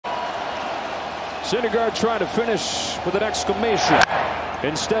Syndergaard trying to finish with an exclamation.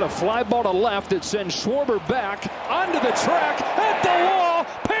 Instead of fly ball to left, it sends Schwarber back onto the track at the wall.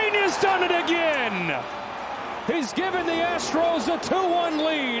 Peña's done it again. He's given the Astros a 2-1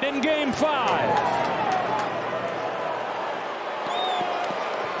 lead in Game 5.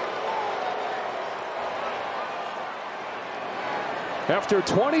 After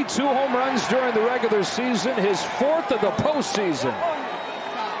 22 home runs during the regular season, his 4th of the postseason.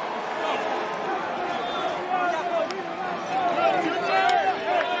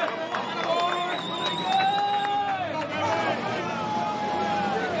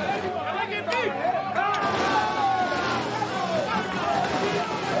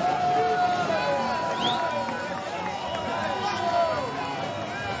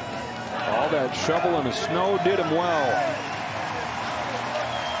 All that shovel in the snow did him well.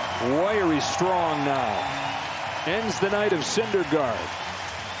 Wiry strong now. Ends the night of Syndergaard.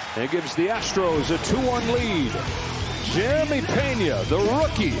 And gives the Astros a 2-1 lead. Jeremy Peña, the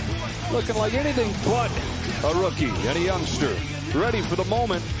rookie, looking like anything but a rookie and a youngster. Ready for the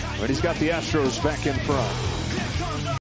moment when he's got the Astros back in front.